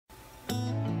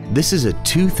This is a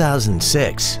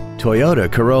 2006 Toyota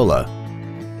Corolla.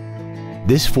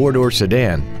 This four-door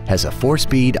sedan has a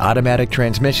 4-speed automatic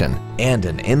transmission and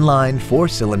an inline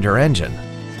 4-cylinder engine.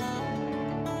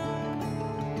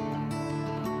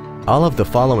 All of the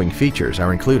following features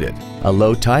are included: a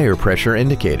low tire pressure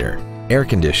indicator, air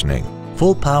conditioning,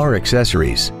 full power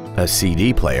accessories, a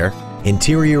CD player,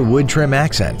 interior wood trim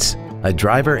accents, a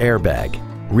driver airbag,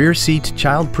 rear seat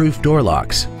child-proof door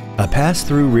locks, a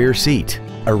pass-through rear seat,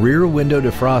 a rear window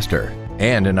defroster,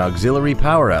 and an auxiliary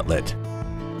power outlet.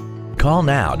 Call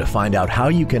now to find out how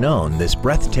you can own this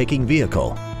breathtaking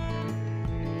vehicle.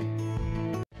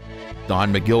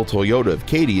 Don McGill Toyota of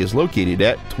Katy is located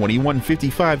at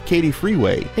 2155 Katy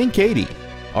Freeway in Katy.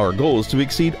 Our goal is to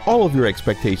exceed all of your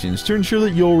expectations to ensure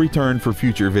that you'll return for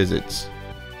future visits.